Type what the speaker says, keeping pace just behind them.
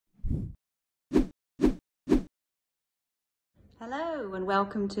Hello and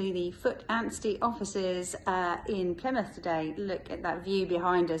welcome to the Foot Anstey offices in Plymouth today. Look at that view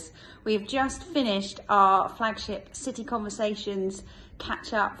behind us. We have just finished our flagship City Conversations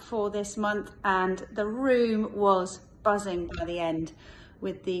catch up for this month, and the room was buzzing by the end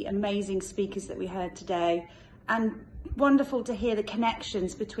with the amazing speakers that we heard today, and wonderful to hear the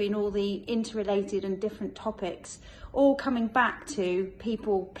connections between all the interrelated and different topics, all coming back to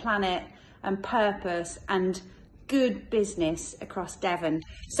people, planet and purpose and good business across Devon.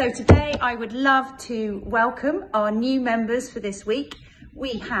 So today I would love to welcome our new members for this week.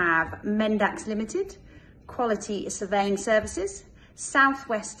 We have Mendax Limited, Quality Surveying Services,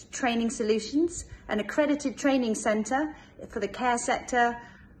 Southwest Training Solutions, an accredited training centre for the care sector,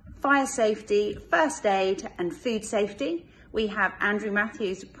 fire safety, first aid and food safety. We have Andrew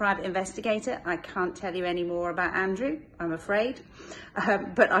Matthews, private investigator. I can't tell you any more about Andrew, I'm afraid,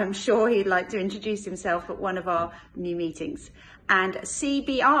 but I'm sure he'd like to introduce himself at one of our new meetings. And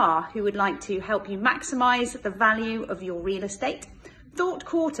CBR, who would like to help you maximise the value of your real estate. Thought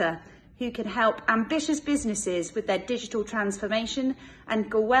Quarter, who can help ambitious businesses with their digital transformation.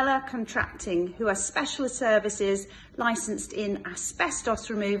 And Goella Contracting, who are specialist services licensed in asbestos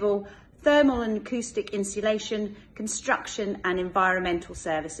removal, thermal and acoustic insulation, construction and environmental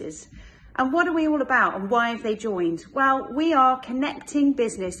services. And what are we all about and why have they joined? Well, we are connecting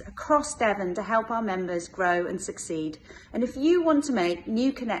business across Devon to help our members grow and succeed. And if you want to make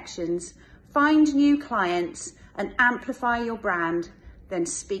new connections, find new clients and amplify your brand, then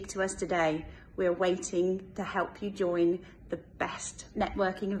speak to us today. We're waiting to help you join the best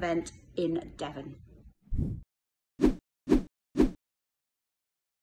networking event in Devon.